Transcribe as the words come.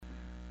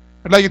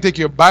I'd like you to take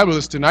your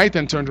Bibles tonight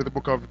and turn to the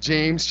book of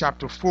James,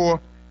 chapter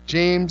 4.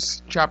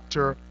 James,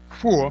 chapter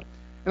 4.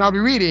 And I'll be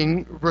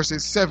reading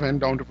verses 7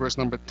 down to verse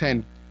number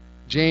 10.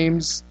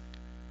 James,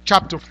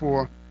 chapter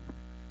 4,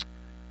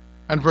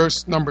 and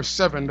verse number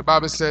 7. The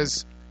Bible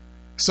says,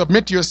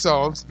 "Submit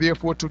yourselves,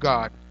 therefore, to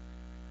God.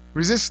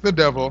 Resist the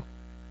devil,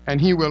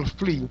 and he will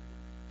flee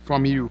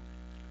from you.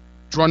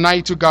 Draw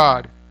nigh to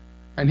God,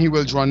 and he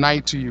will draw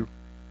nigh to you.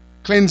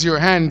 Cleanse your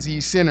hands,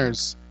 ye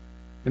sinners,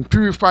 and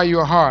purify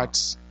your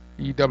hearts,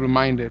 ye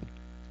double-minded.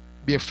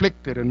 Be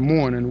afflicted, and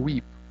mourn, and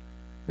weep.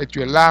 Let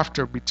your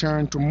laughter be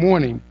turned to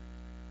mourning,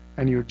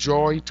 and your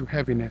joy to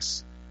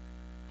heaviness.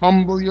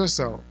 Humble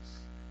yourselves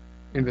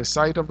in the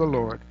sight of the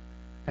Lord,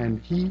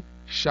 and he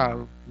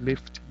shall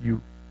lift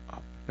you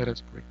up." Let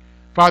us pray.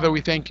 Father, we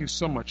thank you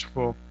so much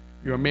for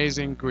your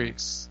amazing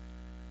grace,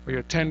 for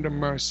your tender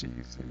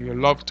mercies, and your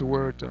love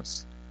towards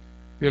us.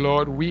 Dear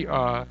Lord, we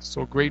are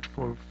so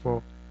grateful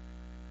for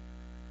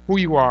who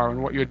you are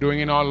and what you're doing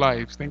in our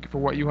lives. Thank you for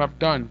what you have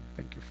done.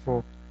 Thank you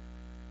for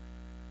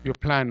your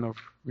plan of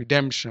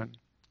redemption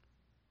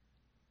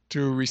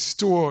to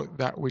restore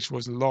that which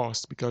was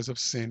lost because of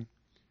sin.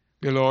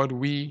 Dear Lord,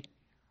 we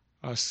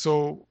are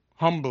so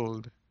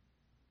humbled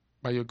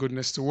by your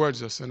goodness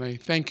towards us, and I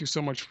thank you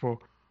so much for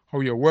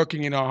how you're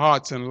working in our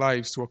hearts and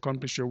lives to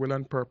accomplish your will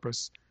and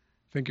purpose.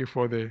 Thank you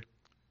for the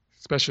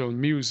special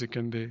music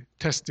and the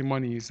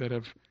testimonies that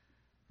have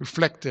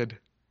reflected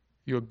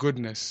your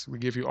goodness. We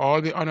give you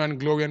all the honor and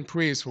glory and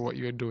praise for what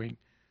you're doing.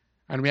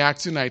 And we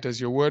ask tonight, as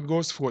your word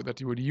goes forth,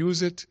 that you would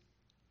use it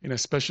in a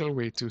special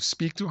way to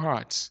speak to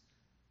hearts.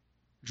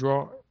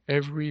 Draw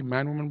every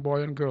man, woman,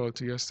 boy, and girl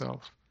to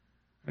yourself.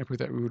 And I pray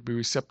that we would be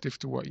receptive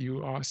to what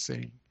you are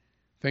saying.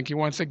 Thank you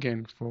once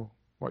again for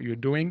what you're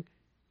doing.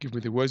 Give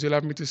me the words you'll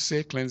have me to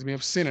say. Cleanse me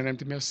of sin and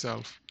empty me of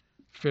self.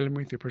 Fill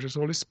me with your precious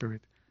Holy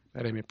Spirit,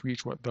 that I may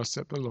preach what thus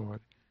saith the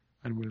Lord,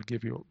 and will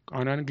give you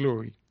honor and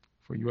glory.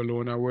 For you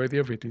alone are worthy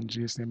of it. In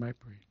Jesus' name I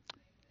pray.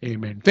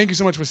 Amen. Thank you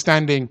so much for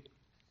standing.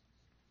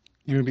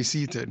 You may be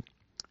seated.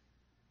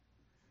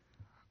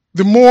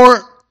 The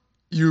more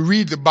you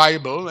read the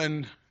Bible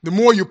and the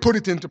more you put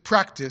it into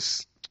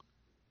practice,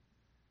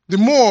 the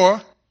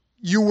more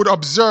you would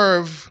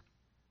observe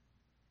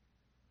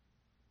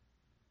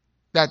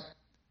that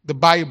the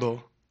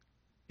Bible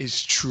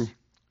is true.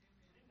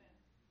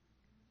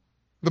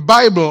 The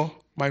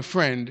Bible, my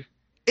friend,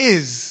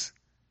 is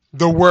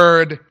the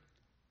Word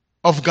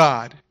of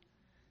God.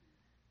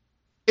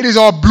 It is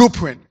our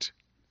blueprint,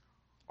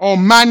 our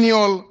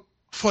manual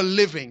for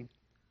living.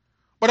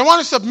 But I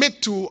want to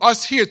submit to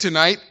us here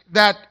tonight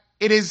that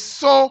it is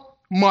so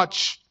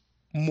much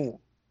more.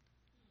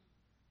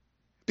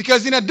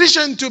 Because in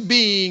addition to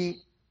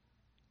being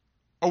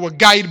our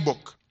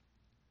guidebook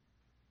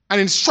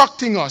and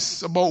instructing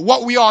us about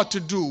what we ought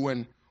to do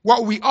and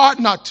what we ought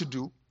not to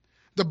do,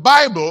 the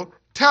Bible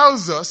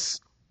tells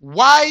us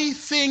why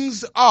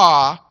things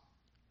are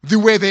the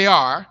way they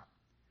are,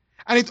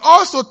 and it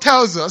also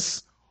tells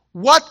us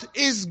what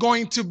is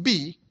going to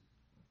be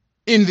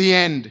in the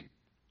end.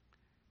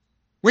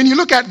 When you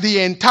look at the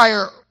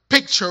entire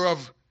picture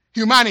of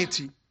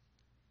humanity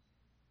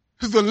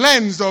through the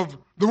lens of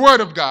the Word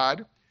of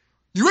God,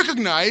 you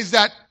recognize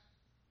that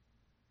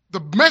the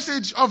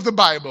message of the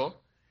Bible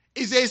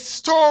is a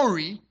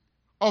story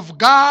of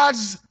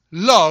God's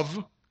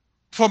love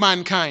for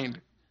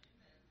mankind.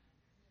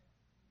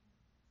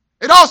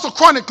 It also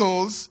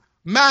chronicles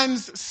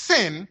man's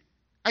sin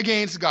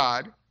against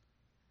God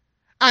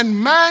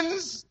and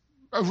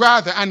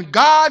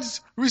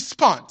God's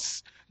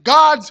response,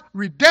 God's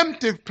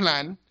redemptive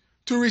plan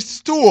to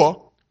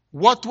restore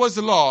what was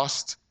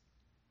lost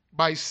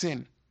by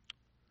sin.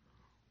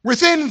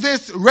 Within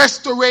this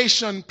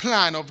restoration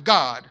plan of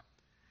God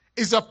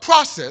is a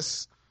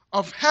process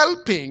of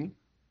helping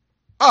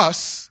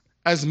us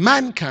as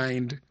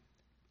mankind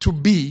to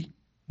be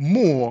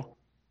more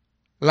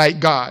like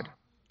God.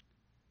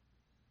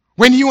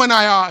 When you and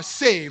I are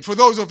saved, for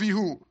those of you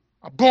who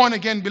are born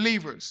again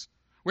believers,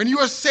 when you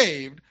are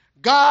saved,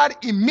 God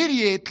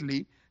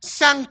immediately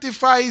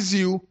sanctifies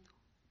you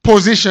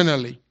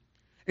positionally.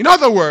 In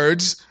other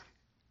words,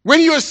 when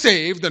you are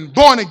saved and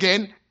born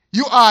again,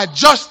 you are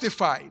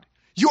justified.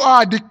 You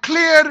are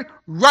declared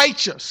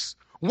righteous.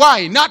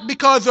 Why? Not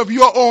because of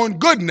your own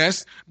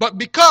goodness, but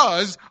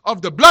because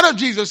of the blood of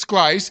Jesus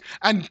Christ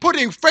and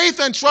putting faith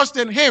and trust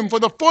in Him for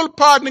the full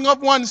pardoning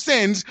of one's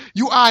sins.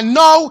 You are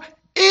now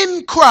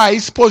in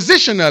Christ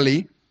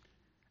positionally,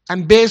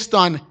 and based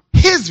on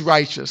His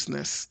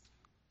righteousness,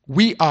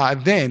 we are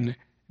then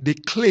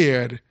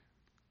declared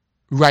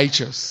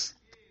righteous.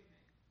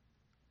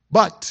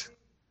 But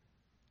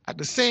at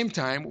the same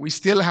time, we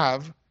still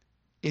have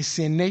a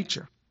sin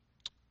nature.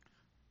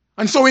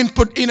 And so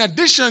in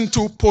addition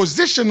to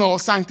positional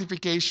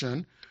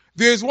sanctification,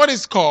 there's what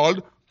is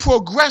called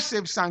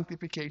progressive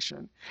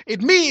sanctification.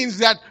 It means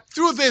that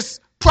through this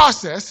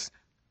process,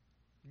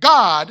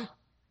 God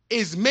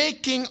is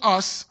making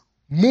us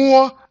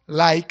more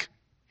like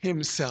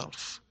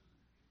Himself.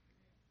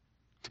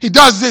 He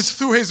does this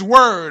through His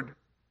Word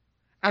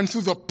and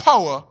through the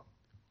power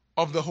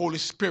of the Holy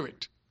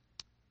Spirit.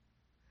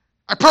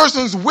 A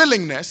person's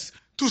willingness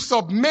to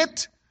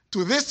submit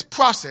to this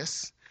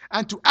process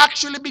and to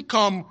actually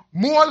become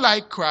more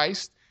like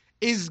Christ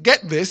is,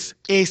 get this,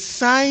 a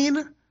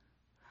sign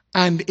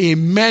and a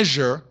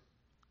measure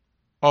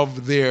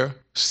of their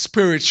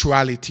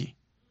spirituality.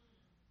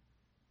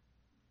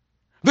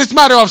 This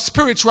matter of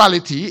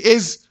spirituality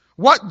is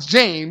what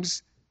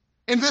James,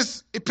 in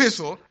this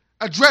epistle,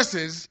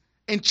 addresses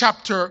in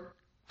chapter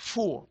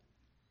 4.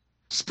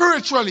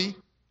 Spirituality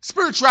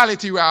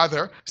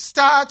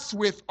starts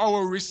with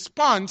our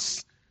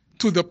response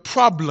to the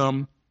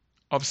problem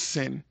of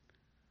sin.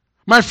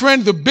 My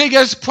friend, the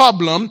biggest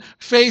problem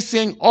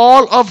facing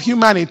all of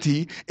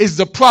humanity is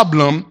the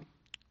problem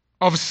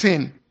of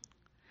sin.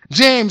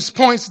 James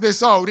points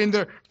this out in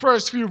the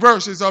first few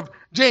verses of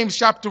James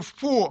chapter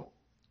 4.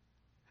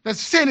 That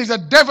sin is a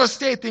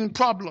devastating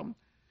problem.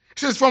 It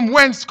says, from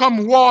whence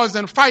come wars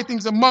and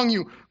fightings among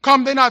you?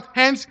 Come they not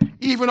hence,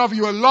 even of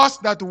your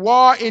lust that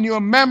war in your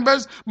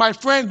members? My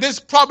friend, this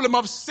problem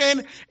of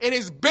sin, it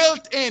is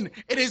built in,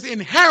 it is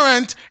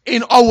inherent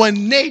in our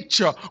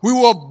nature. We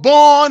were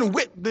born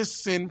with this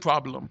sin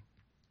problem.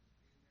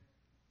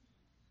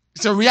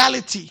 It's a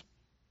reality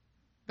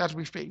that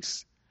we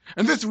face.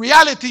 And this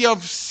reality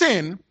of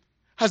sin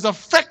has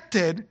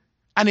affected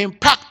and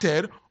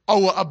impacted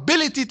our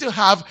ability to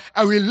have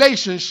a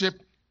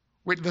relationship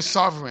with the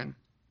sovereign.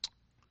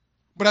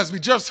 But as we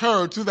just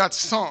heard through that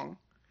song,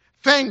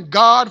 thank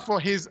God for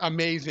his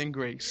amazing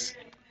grace.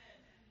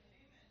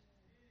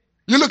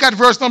 You look at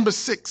verse number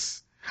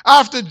 6.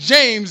 After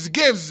James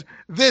gives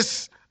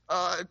this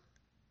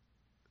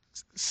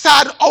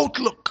sad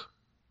outlook,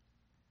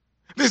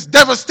 this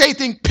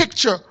devastating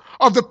picture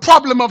of the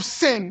problem of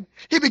sin,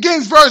 he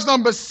begins verse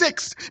number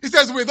 6. He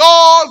says, with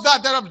all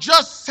that I've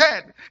just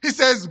said, he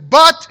says,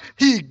 but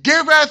he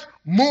giveth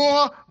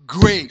more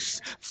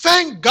grace.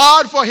 Thank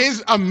God for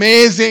his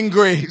amazing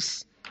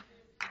grace.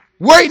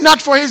 Were it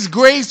not for his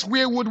grace,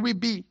 where would we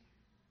be?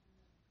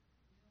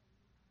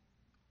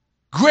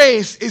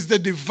 Grace is the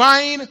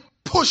divine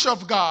push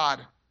of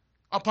God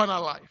upon our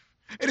life.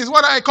 It is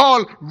what I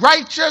call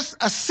righteous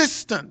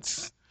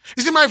assistance.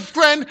 You see, my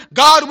friend,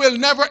 God will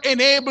never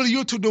enable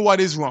you to do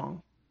what is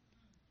wrong.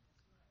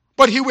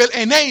 But he will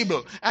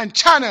enable and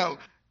channel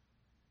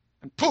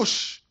and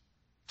push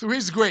through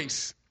his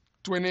grace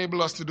to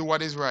enable us to do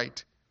what is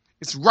right.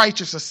 It's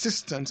righteous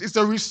assistance. It's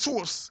a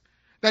resource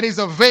that is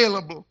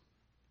available.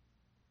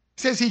 It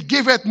says he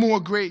giveth more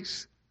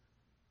grace.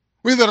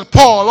 That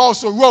Paul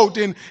also wrote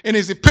in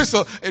his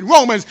epistle in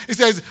Romans, it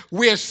says,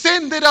 where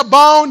sin did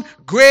abound,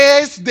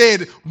 grace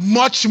did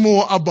much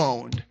more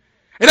abound.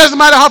 It doesn't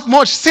matter how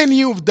much sin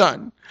you've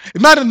done.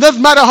 It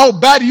doesn't matter how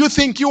bad you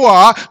think you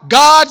are.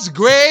 God's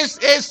grace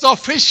is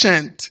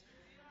sufficient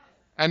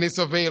and it's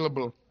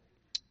available.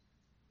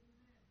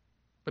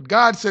 But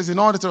God says in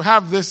order to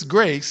have this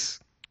grace,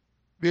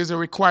 there's a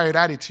required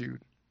attitude.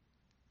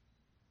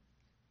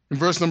 In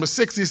verse number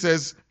 6, he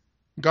says,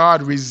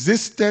 God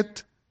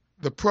resisteth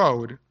the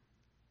proud,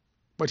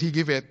 but he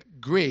giveth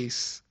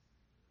grace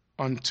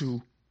unto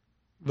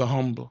the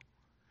humble.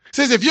 It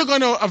says if you're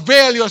going to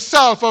avail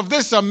yourself of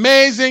this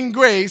amazing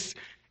grace,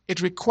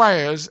 it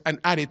requires an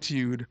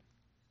attitude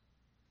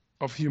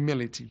of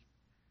humility.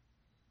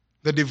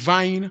 The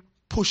divine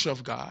push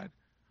of God.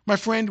 My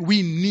friend,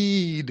 we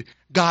need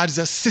God's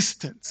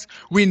assistance.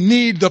 We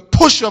need the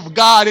push of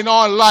God in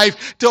our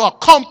life to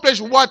accomplish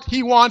what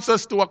he wants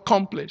us to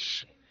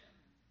accomplish.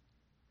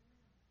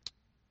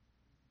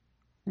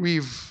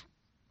 We've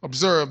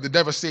observed the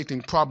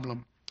devastating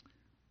problem.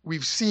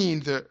 We've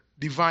seen the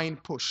divine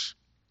push.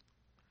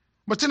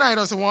 But tonight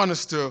I also want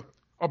us to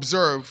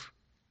observe,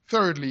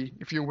 thirdly,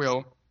 if you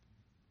will,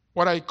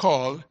 what I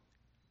call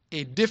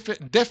a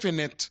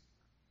definite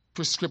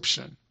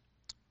prescription.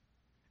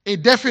 A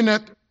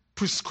definite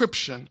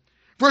prescription.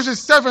 Verses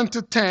 7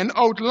 to 10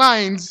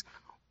 outlines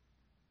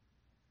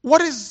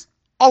what is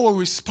our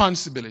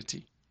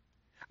responsibility.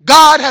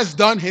 God has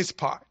done his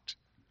part.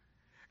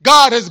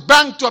 God has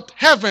banked up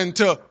heaven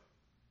to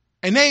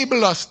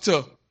enable us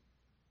to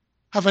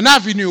have an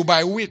avenue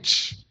by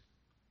which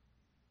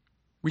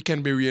we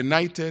can be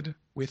reunited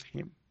with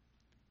him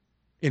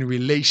in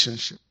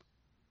relationship.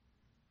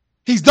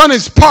 He's done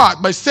his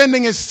part by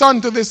sending his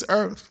son to this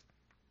earth.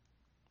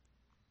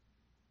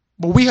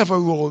 But we have a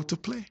role to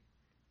play.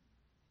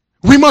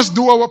 We must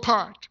do our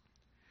part.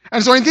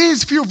 And so in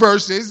these few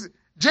verses,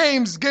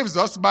 James gives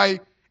us, by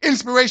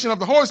inspiration of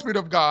the Holy Spirit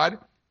of God,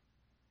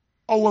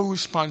 our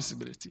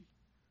responsibility,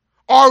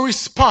 our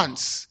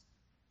response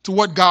to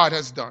what God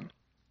has done.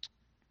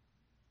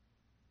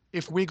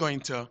 If we're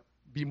going to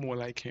be more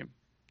like him,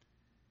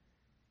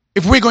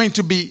 if we're going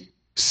to be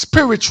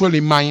spiritually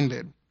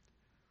minded.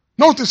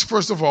 Notice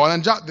first of all,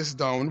 and jot this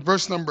down,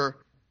 verse number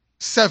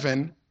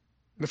 7,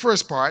 the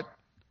first part,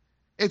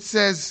 it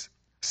says,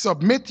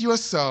 submit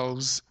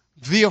yourselves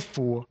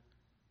therefore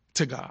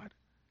to God.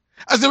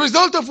 As a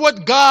result of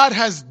what God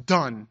has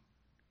done,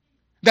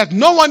 that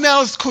no one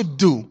else could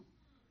do,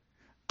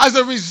 as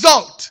a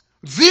result,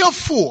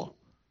 therefore,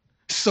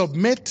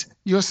 submit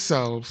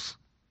yourself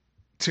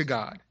to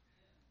God.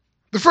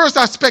 The first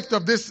aspect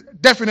of this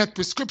definite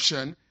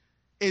prescription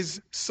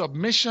is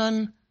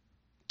submission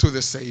to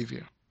the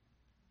Savior.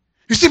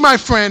 You see, my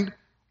friend,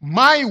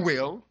 my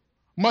will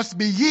must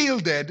be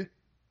yielded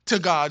to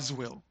God's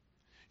will.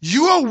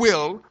 Your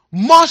will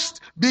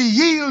must be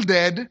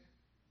yielded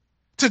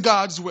to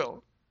God's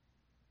will.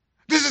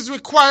 This is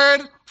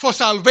required for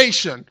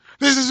salvation.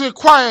 This is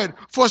required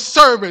for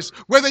service.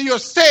 Whether you're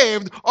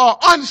saved or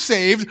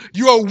unsaved,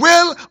 your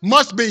will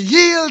must be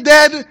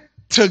yielded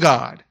to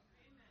God.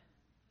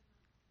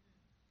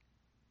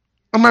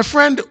 And my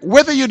friend,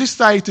 whether you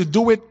decide to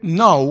do it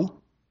now,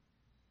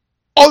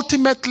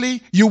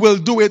 ultimately you will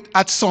do it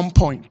at some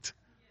point.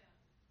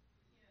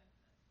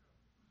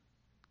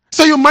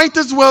 So you might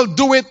as well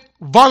do it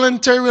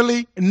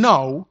voluntarily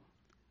now,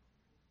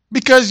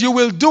 because you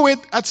will do it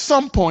at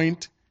some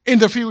point in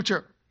the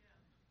future.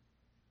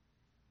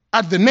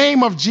 At the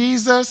name of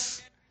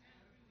Jesus,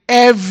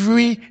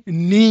 every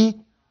knee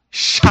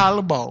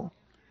shall bow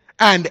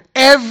and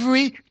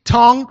every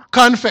tongue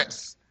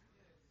confess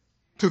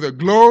to the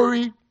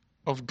glory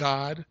of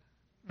God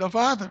the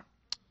Father.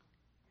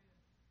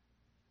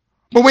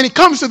 But when it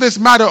comes to this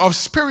matter of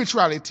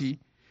spirituality,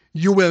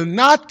 you will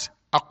not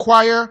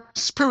acquire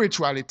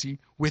spirituality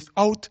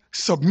without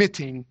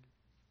submitting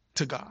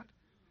to God.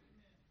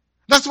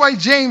 That's why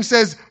James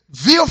says,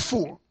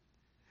 therefore.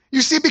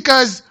 You see,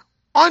 because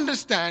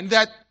understand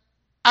that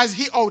as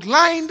he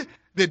outlined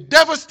the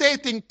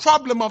devastating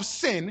problem of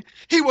sin,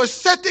 he was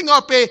setting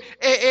up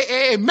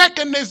a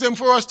mechanism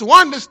for us to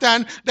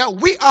understand that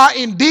we are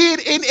indeed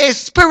in a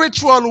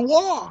spiritual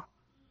war.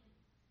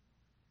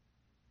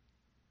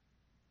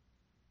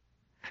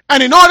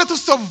 And in order to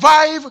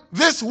survive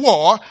this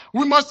war,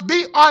 we must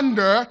be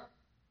under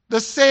the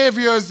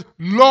Savior's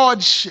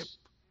lordship.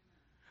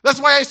 That's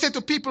why I say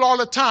to people all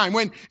the time,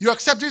 when you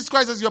accept Jesus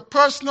Christ as your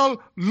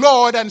personal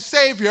Lord and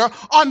Savior,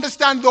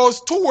 understand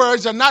those two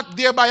words are not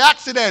there by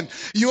accident.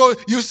 You're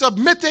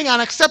submitting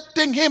and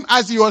accepting Him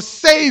as your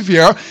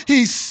Savior.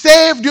 He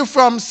saved you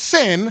from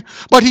sin,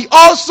 but He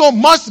also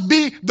must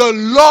be the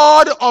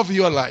Lord of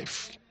your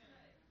life.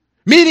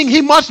 Meaning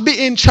He must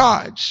be in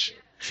charge.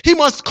 He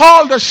must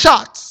call the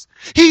shots.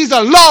 He's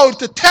allowed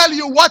to tell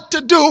you what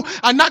to do,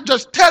 and not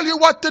just tell you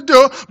what to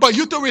do, but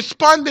you to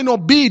respond in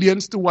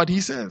obedience to what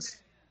He says.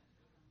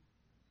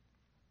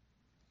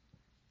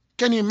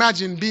 Can you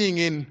imagine being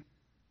in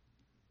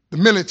the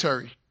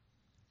military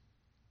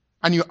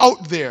and you're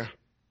out there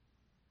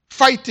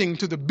fighting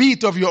to the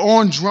beat of your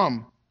own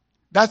drum?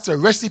 That's a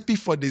recipe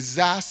for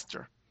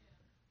disaster.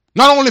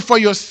 Not only for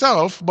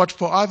yourself, but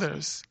for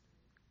others.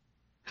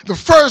 The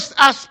first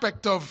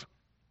aspect of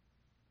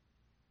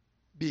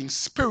being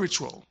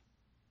spiritual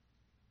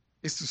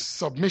is to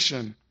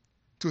submission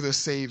to the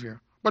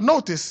Savior. But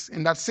notice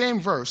in that same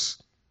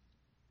verse,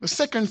 the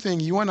second thing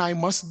you and I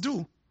must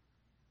do,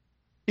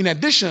 in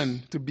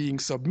addition to being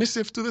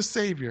submissive to the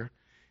Savior,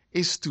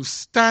 is to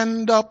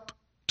stand up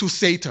to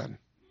Satan.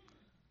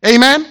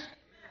 Amen?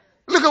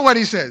 Look at what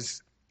he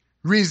says.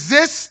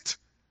 Resist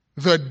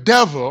the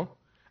devil,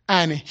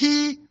 and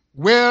he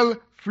will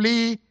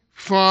flee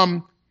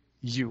from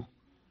you.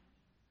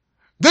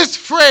 This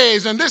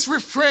phrase and this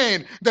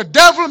refrain, the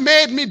devil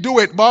made me do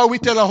it. Boy, we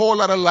tell a whole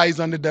lot of lies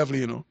on the devil,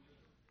 you know.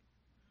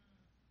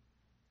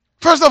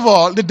 First of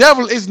all, the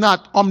devil is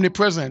not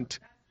omnipresent.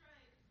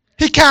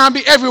 He can't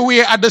be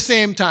everywhere at the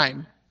same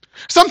time.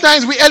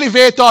 Sometimes we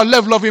elevate our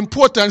level of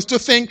importance to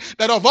think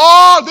that of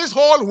all this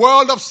whole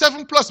world of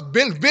 7+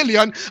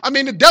 billion,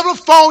 the devil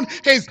found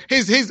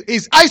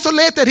his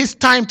isolated his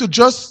time to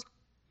just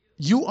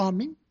you or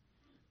me.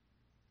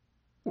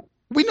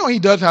 We know he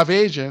does have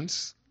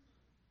agents.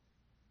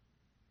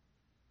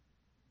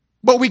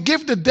 But we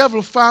give the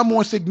devil far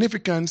more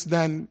significance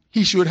than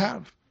he should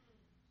have.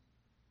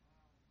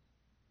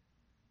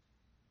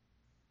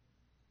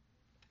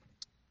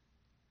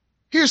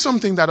 Here's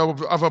something that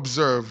I've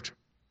observed.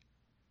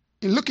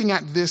 In looking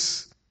at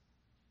this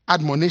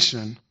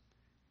admonition,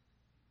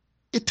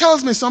 it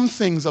tells me some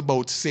things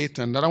about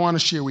Satan that I want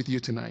to share with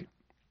you tonight.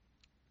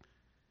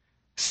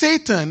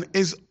 Satan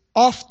is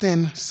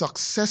often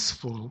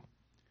successful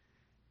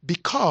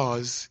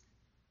because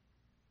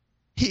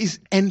he is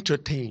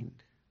entertained.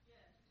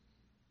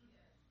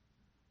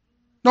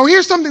 Now,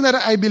 here's something that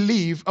I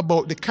believe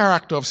about the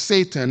character of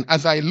Satan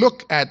as I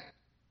look at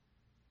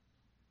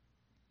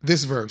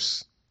this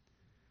verse.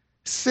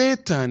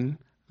 Satan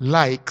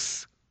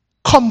likes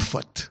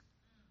comfort.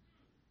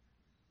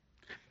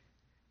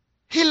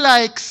 He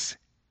likes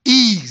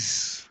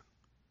ease.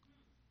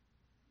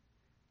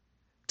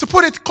 To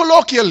put it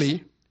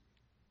colloquially,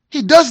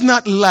 he does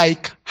not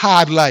like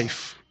hard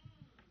life.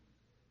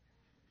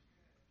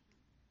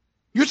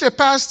 You say,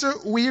 Pastor,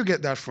 where you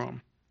get that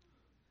from?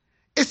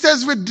 It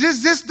says,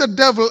 resist the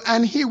devil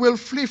and he will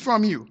flee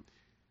from you.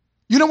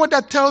 You know what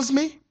that tells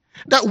me?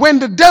 That when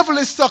the devil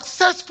is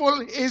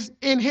successful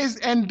in his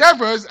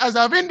endeavors, as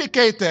I've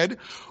indicated,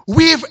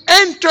 we've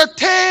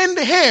entertained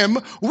him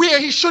where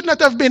he should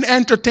not have been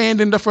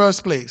entertained in the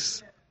first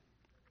place.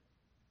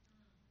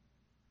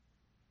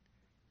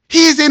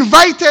 He's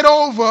invited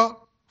over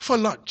for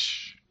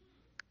lunch.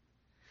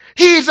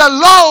 He is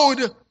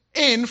allowed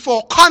in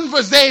for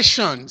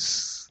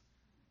conversations.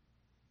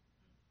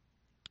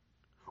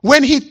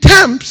 When he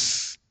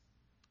tempts,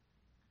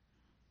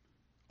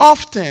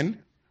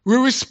 often we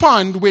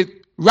respond with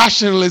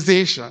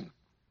rationalization.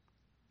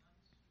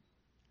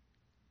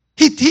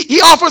 He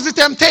offers the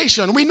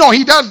temptation. We know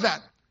he does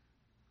that.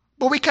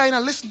 But we kind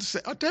of listen to say,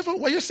 oh, devil,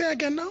 what you say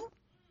again now?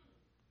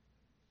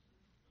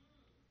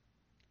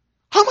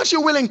 How much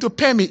you willing to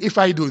pay me if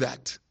I do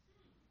that?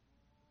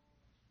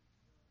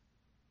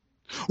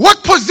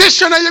 What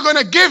position are you going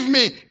to give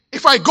me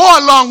if I go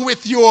along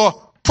with your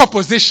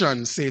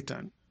proposition,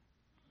 Satan?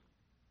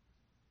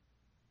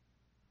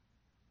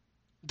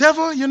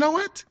 Devil, you know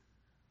what?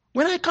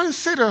 When I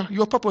consider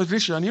your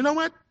proposition, you know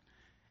what?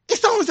 It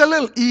sounds a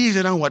little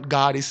easier than what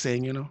God is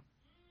saying, you know.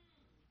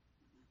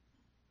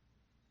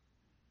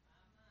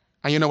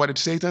 And you know what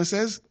Satan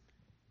says?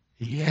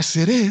 Yes,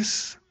 it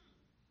is.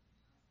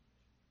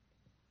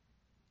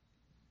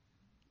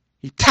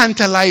 He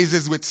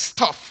tantalizes with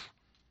stuff,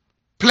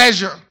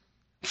 pleasure,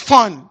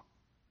 fun,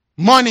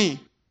 money,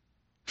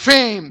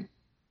 fame,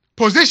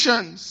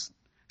 positions,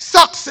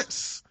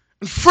 success,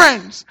 and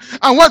friends.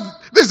 And what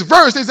this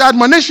verse is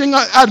admonishing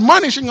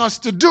us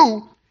to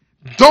do,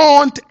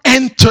 don't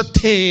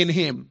entertain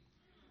him.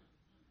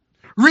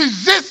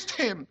 Resist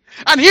him.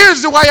 And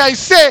here's why I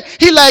say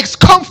he likes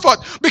comfort.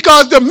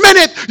 Because the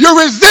minute you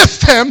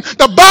resist him,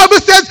 the Bible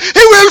says he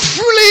will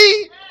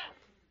flee.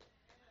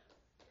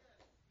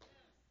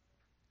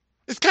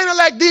 It's kind of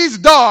like these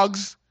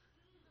dogs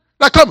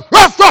that come,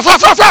 ruff, ruff,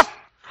 ruff, ruff, ruff,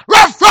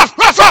 ruff, ruff,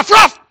 ruff, ruff,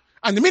 ruff.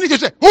 And the minute you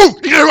say, ooh,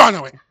 they run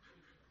away.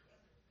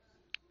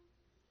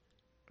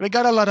 They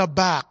got a lot of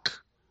back,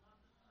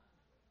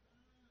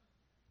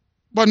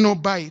 but no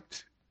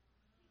bite.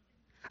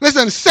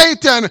 Listen,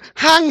 Satan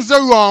hangs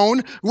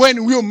around when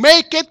you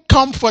make it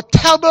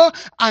comfortable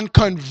and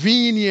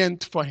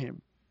convenient for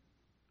him.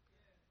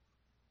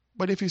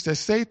 But if you say,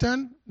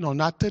 Satan, no,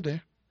 not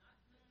today.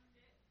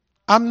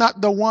 I'm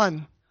not the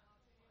one.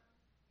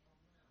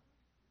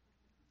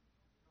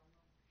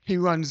 He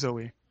runs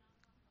away.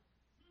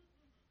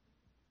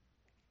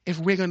 If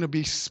we're going to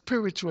be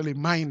spiritually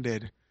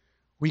minded,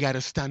 we got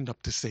to stand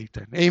up to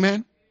Satan.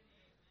 Amen?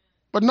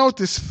 But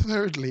notice,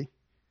 thirdly,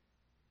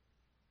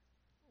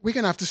 we're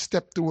going to have to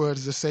step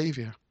towards the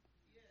Savior.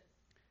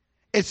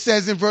 It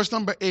says in verse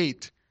number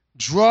 8,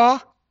 draw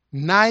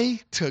nigh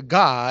to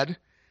God,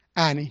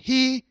 and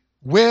he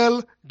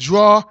will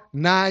draw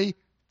nigh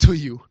to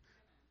you.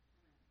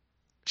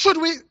 Should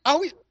we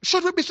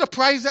be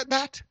surprised at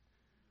that?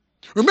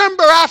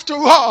 Remember, after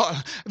all,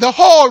 the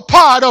whole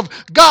part of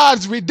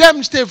God's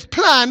redemptive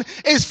plan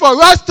is for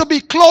us to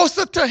be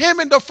closer to him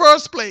in the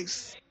first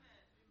place.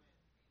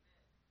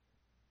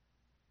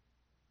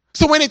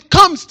 So when it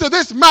comes to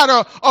this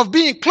matter of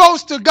being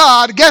close to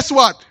God, guess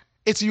what?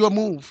 It's your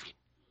move.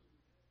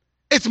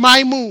 It's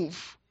my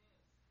move.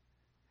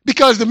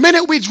 Because the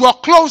minute we draw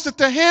closer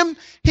to him,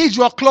 he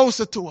draws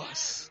closer to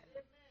us.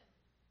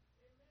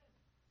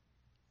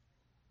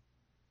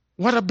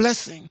 What a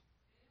blessing.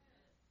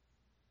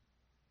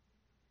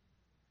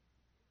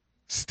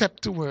 Step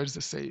towards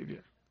the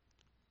Savior.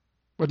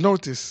 But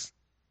notice,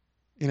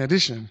 in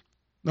addition,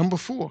 number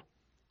 4,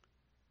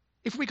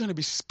 if we're going to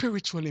be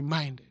spiritually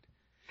minded,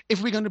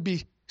 if we're going to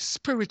be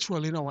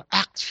spiritual in our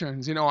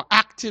actions, in our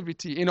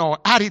activity, in our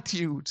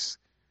attitudes,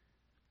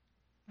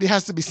 there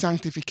has to be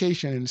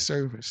sanctification in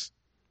service.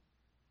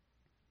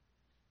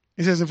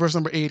 It says in verse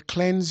number 8,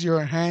 cleanse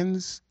your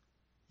hands,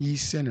 ye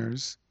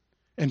sinners,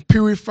 and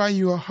purify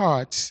your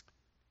hearts,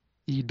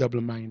 ye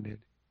double-minded.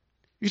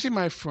 You see,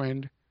 my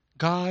friend,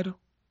 God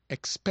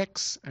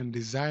expects and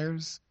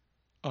desires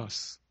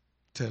us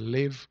to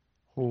live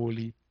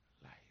holy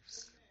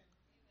lives.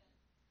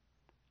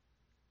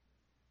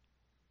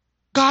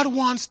 God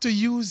wants to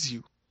use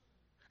you.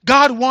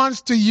 God wants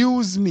to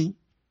use me.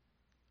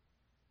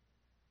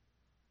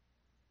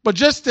 But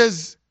just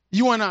as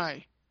you and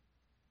I,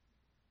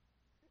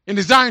 in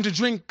desiring to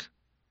drink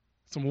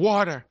some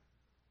water,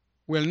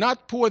 will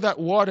not pour that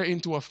water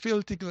into a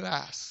filthy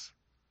glass,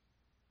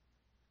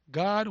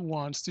 God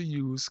wants to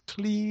use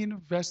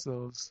clean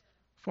vessels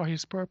for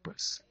his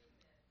purpose.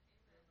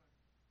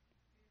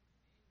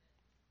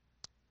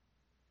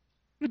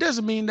 It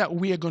doesn't mean that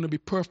we are going to be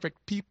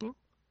perfect people,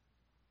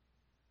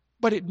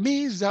 but it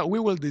means that we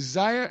will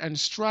desire and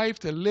strive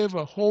to live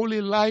a holy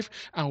life,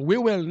 and we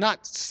will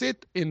not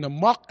sit in the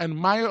muck and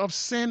mire of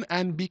sin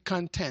and be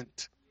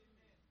content.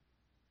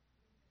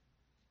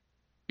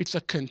 It's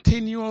a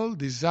continual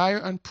desire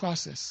and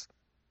process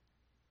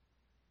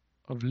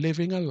of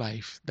living a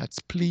life that's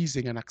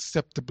pleasing and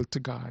acceptable to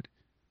God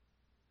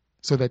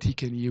so that he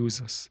can use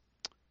us.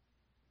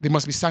 There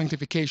must be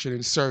sanctification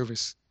in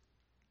service.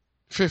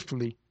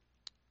 Fifthly,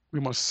 we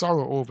must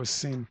sorrow over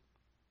sin.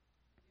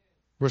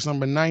 Verse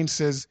number 9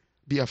 says,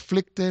 be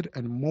afflicted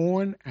and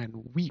mourn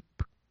and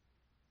weep.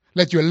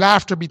 Let your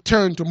laughter be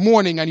turned to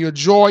mourning and your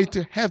joy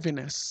to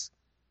heaviness.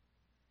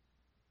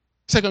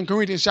 2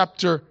 Corinthians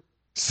chapter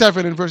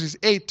 7 and verses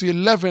 8 to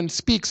 11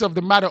 speaks of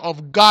the matter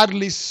of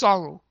godly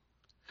sorrow.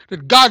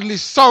 that godly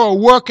sorrow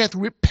worketh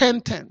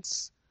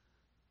repentance.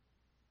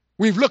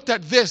 We've looked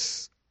at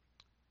this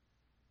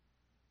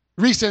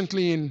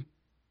recently in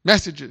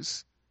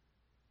messages.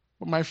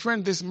 But my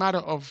friend, this matter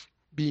of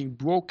being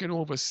broken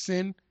over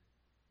sin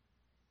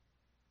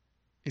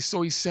is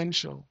so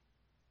essential.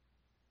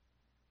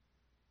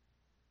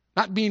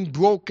 Not being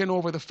broken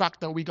over the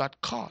fact that we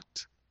got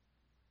caught,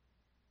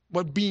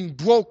 but being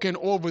broken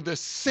over the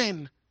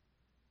sin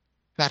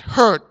that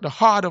hurt the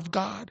heart of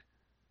God.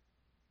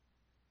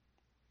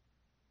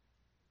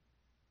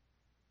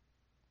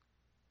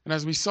 And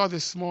as we saw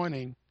this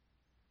morning,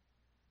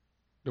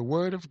 the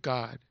Word of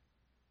God,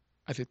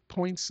 as it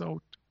points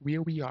out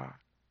where we are,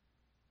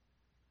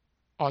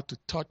 ought to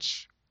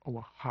touch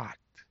our heart.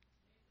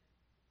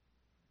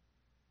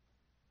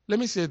 Let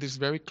me say this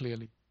very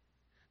clearly,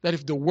 that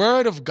if the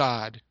Word of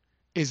God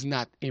is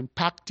not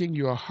impacting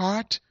your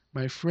heart,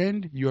 my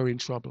friend, you're in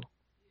trouble.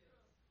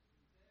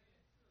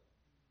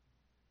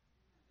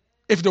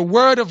 If the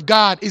Word of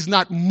God is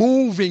not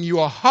moving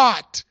your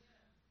heart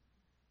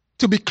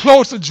to be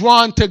closer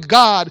drawn to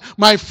God,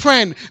 my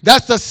friend,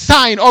 that's a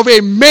sign of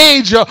a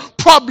major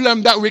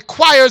problem that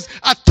requires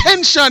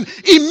attention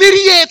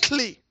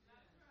immediately.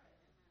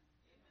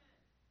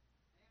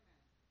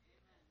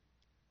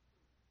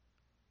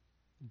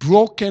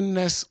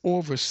 Brokenness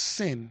over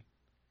sin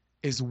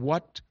is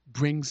what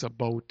brings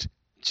about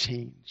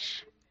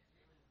change.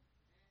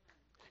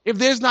 If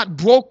there's not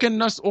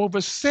brokenness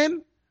over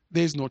sin,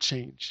 there's no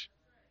change.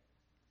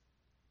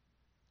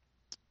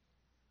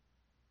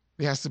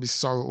 There has to be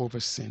sorrow over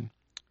sin.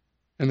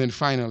 And then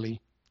finally,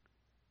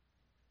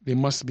 there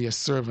must be a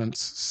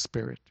servant's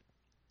spirit.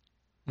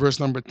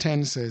 Verse number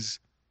 10 says,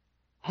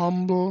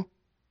 humble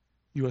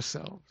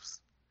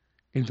yourselves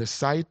in the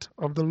sight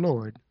of the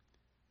Lord,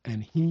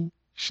 and he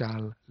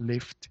shall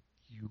lift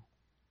you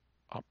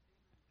up.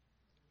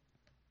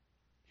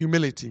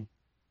 Humility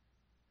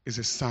is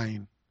a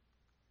sign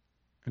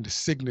and a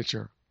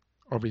signature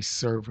of a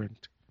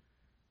servant.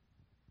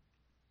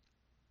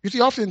 You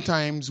see,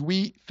 oftentimes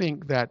we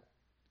think that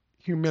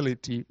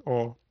humility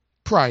or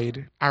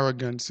pride,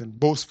 arrogance and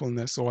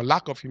boastfulness or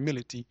lack of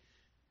humility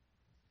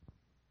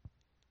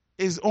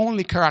is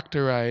only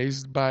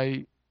characterized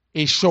by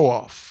a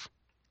show-off,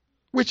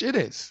 which it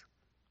is,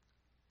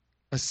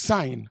 a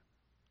sign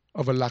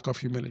of a lack of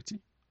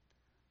humility.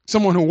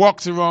 Someone who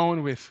walks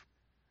around with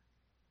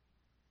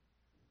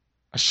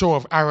a show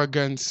of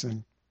arrogance.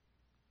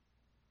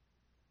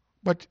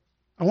 But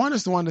I want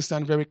us to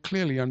understand very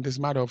clearly on this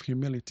matter of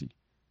humility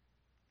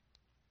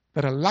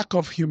that a lack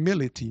of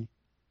humility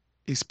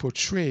is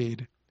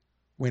portrayed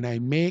when I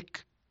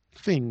make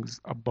things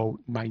about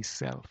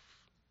myself.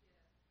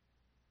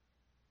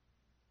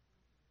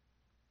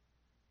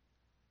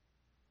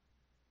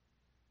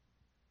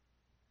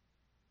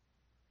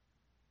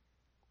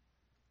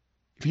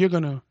 If you're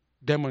going to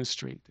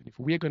demonstrate, and if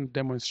we're going to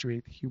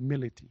demonstrate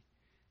humility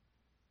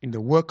in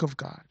the work of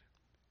God,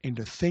 in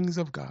the things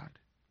of God,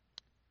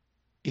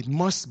 it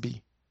must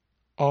be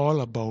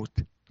all about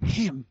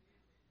Him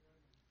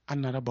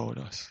and not about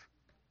us.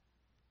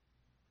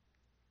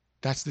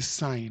 That's the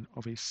sign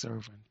of a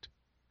servant.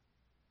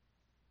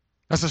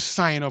 That's a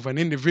sign of an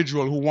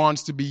individual who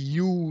wants to be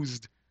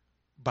used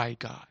by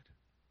God.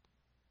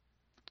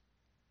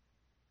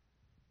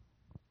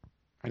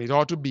 And it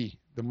ought to be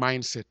the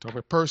mindset of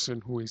a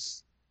person who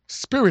is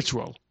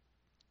spiritual.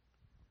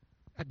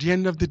 At the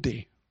end of the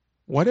day,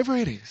 whatever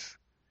it is,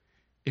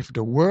 if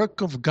the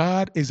work of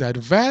God is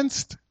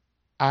advanced,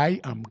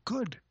 I am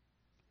good.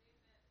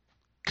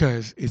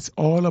 Because it's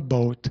all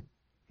about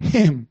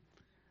Him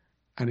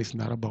and it's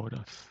not about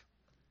us.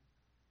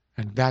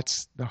 And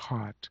that's the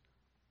heart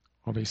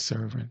of a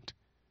servant.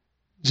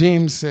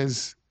 James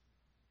says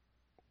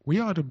we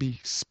ought to be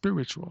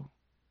spiritual.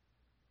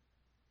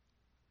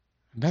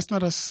 And that's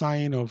not a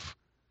sign of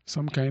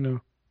some kind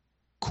of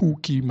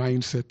kooky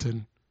mindset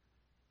and,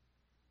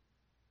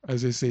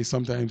 as they say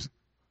sometimes,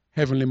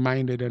 heavenly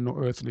minded and no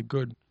earthly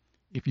good.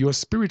 If you're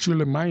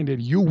spiritually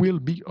minded, you will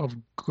be of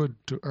good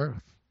to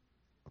earth,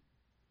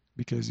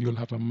 because you'll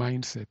have a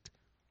mindset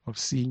of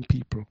seeing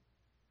people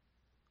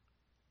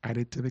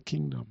added to the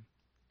kingdom,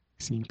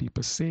 seeing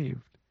people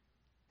saved,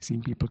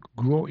 seeing people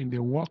grow in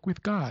their walk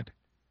with God,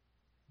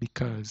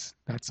 because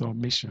that's our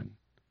mission,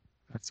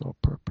 that's our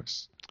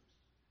purpose.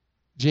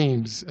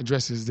 James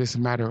addresses this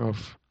matter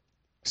of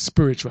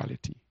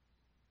spirituality,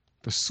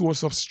 the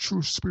source of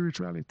true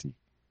spirituality.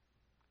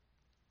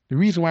 The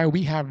reason why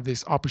we have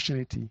this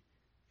opportunity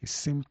is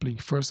simply,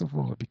 first of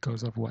all,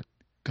 because of what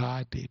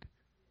God did,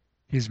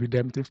 His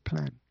redemptive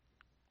plan.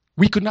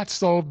 We could not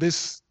solve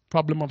this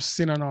problem of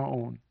sin on our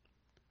own.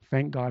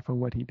 Thank God for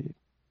what He did.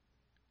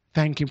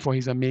 Thank Him for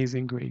His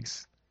amazing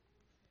grace.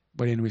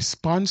 But in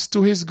response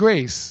to His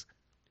grace,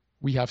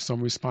 we have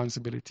some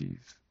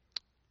responsibilities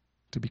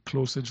to be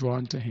closer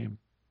drawn to Him,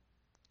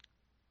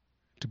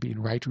 to be in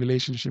right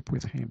relationship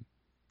with Him.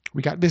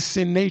 We got this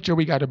sin nature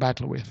we got to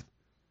battle with.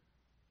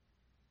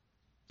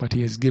 But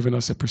He has given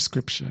us a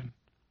prescription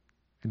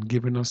and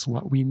given us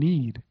what we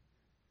need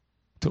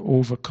to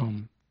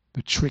overcome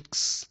the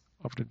tricks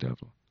of the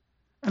devil.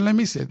 And let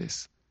me say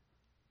this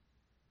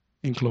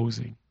in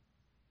closing.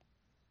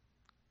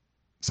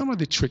 Some of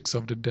the tricks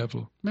of the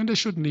devil, man, there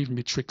shouldn't even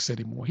be tricks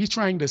anymore. He's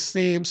trying the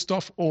same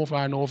stuff over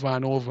and over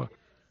and over.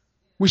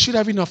 We should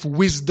have enough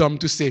wisdom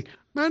to say,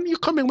 man, you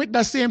coming with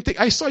that same thing.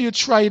 I saw you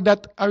try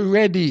that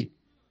already.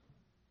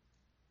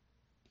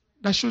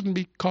 That shouldn't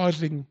be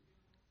causing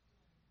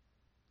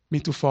me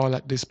to fall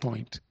at this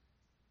point.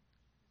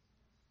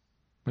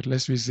 But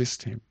let's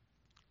resist him.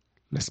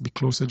 Let's be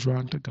closer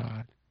drawn to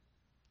God.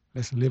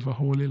 Let's live a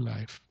holy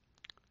life.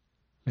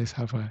 Let's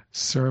have a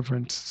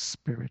servant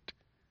spirit.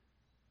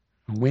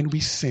 And when we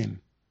sin,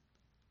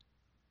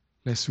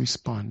 let's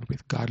respond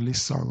with godly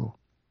sorrow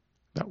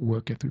that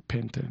worketh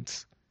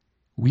repentance.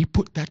 We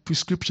put that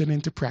prescription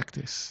into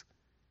practice,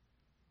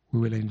 we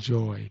will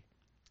enjoy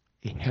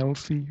a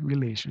healthy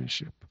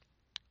relationship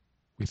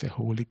with a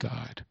holy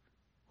God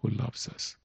who loves us.